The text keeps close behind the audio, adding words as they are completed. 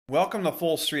Welcome to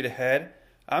Full Street Ahead.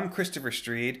 I'm Christopher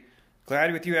Street.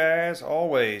 Glad with you as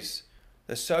always.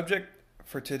 The subject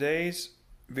for today's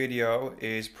video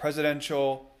is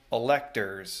presidential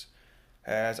electors.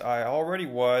 As I already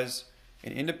was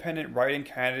an independent write-in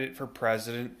candidate for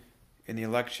president in the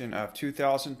election of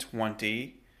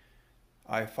 2020,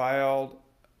 I filed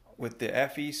with the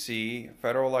FEC,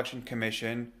 Federal Election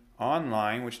Commission,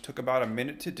 online, which took about a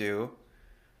minute to do.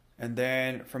 And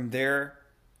then from there,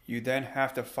 you then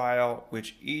have to file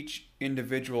with each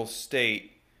individual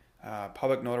state,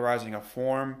 public notarizing a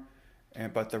form.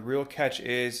 But the real catch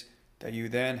is that you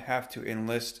then have to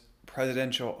enlist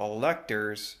presidential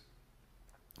electors,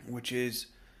 which is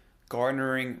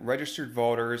garnering registered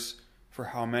voters for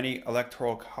how many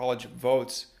electoral college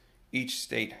votes each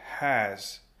state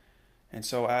has. And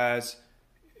so as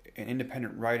an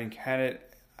independent write-in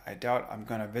candidate, I doubt I'm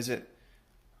going to visit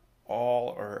all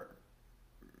or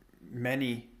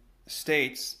many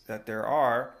states that there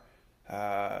are,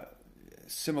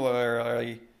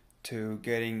 similarly to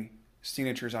getting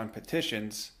signatures on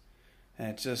petitions, and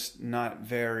it's just not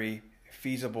very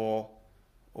feasible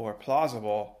or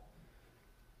plausible.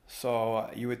 So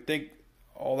you would think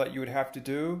all that you would have to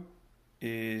do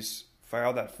is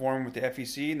file that form with the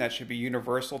FEC, and that should be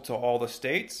universal to all the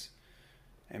states.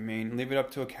 I mean, leave it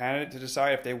up to a candidate to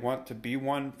decide if they want to be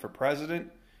one for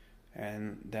president,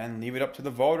 and then leave it up to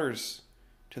the voters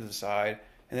to decide.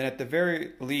 And then at the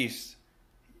very least,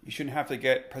 you shouldn't have to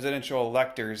get presidential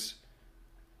electors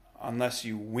unless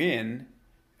you win.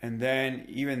 And then,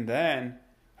 even then,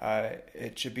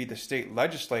 it should be the state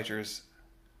legislatures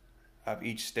of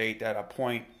each state that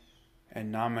appoint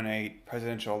and nominate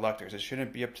presidential electors. It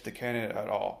shouldn't be up to the candidate at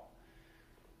all.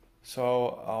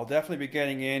 So I'll definitely be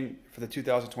getting in for the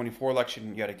 2024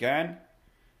 election yet again.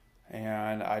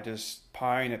 And I just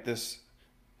pine that this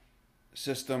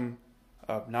system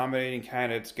of nominating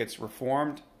candidates gets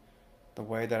reformed the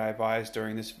way that I advised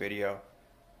during this video.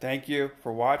 Thank you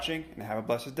for watching and have a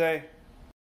blessed day.